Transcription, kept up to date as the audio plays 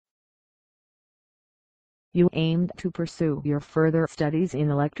You aimed to pursue your further studies in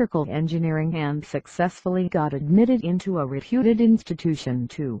electrical engineering and successfully got admitted into a reputed institution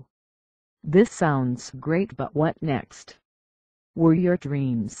too. This sounds great, but what next? Were your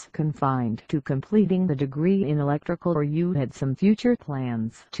dreams confined to completing the degree in electrical, or you had some future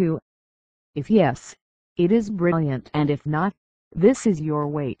plans too? If yes, it is brilliant, and if not, this is your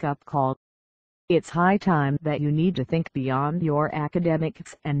wake-up call. It's high time that you need to think beyond your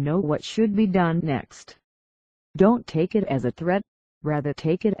academics and know what should be done next. Don't take it as a threat, rather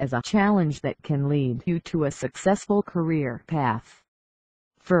take it as a challenge that can lead you to a successful career path.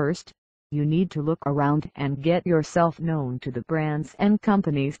 First, you need to look around and get yourself known to the brands and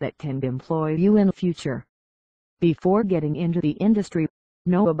companies that can employ you in the future. Before getting into the industry,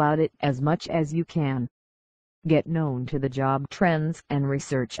 know about it as much as you can. Get known to the job trends and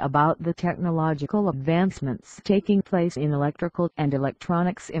research about the technological advancements taking place in electrical and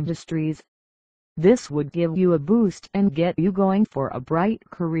electronics industries. This would give you a boost and get you going for a bright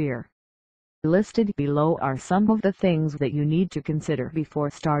career. Listed below are some of the things that you need to consider before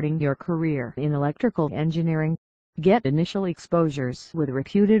starting your career in electrical engineering. Get initial exposures with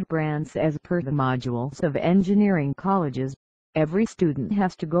reputed brands as per the modules of engineering colleges. Every student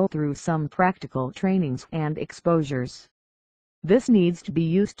has to go through some practical trainings and exposures. This needs to be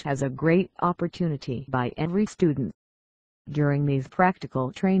used as a great opportunity by every student. During these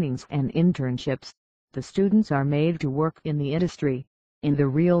practical trainings and internships, the students are made to work in the industry, in the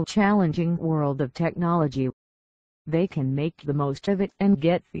real challenging world of technology. They can make the most of it and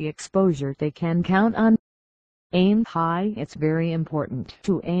get the exposure they can count on. Aim high. It's very important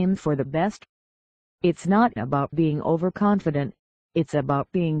to aim for the best. It's not about being overconfident, it's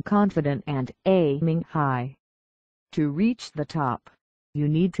about being confident and aiming high. To reach the top, you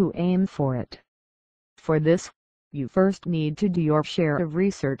need to aim for it. For this, you first need to do your share of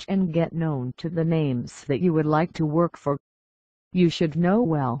research and get known to the names that you would like to work for. You should know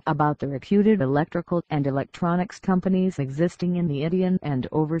well about the reputed electrical and electronics companies existing in the Indian and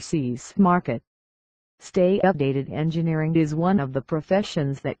overseas market. Stay updated. Engineering is one of the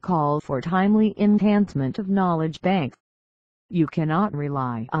professions that call for timely enhancement of knowledge bank. You cannot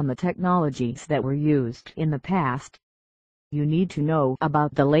rely on the technologies that were used in the past. You need to know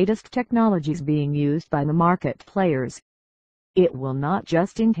about the latest technologies being used by the market players. It will not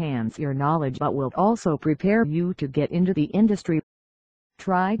just enhance your knowledge but will also prepare you to get into the industry.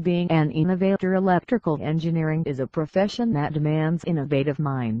 Try being an innovator. Electrical engineering is a profession that demands innovative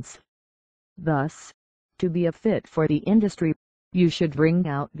minds. Thus, to be a fit for the industry, you should bring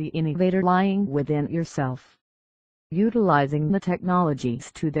out the innovator lying within yourself. Utilizing the technologies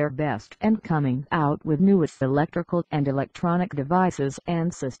to their best and coming out with newest electrical and electronic devices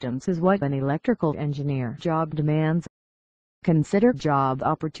and systems is what an electrical engineer job demands. Consider job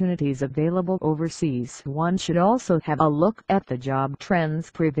opportunities available overseas. One should also have a look at the job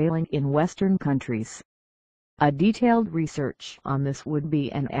trends prevailing in Western countries. A detailed research on this would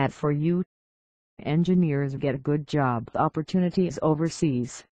be an add for you. Engineers get good job opportunities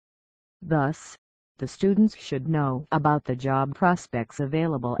overseas. Thus, the students should know about the job prospects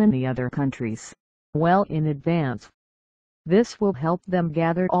available in the other countries well in advance. This will help them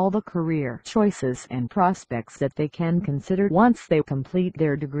gather all the career choices and prospects that they can consider once they complete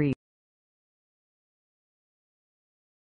their degree.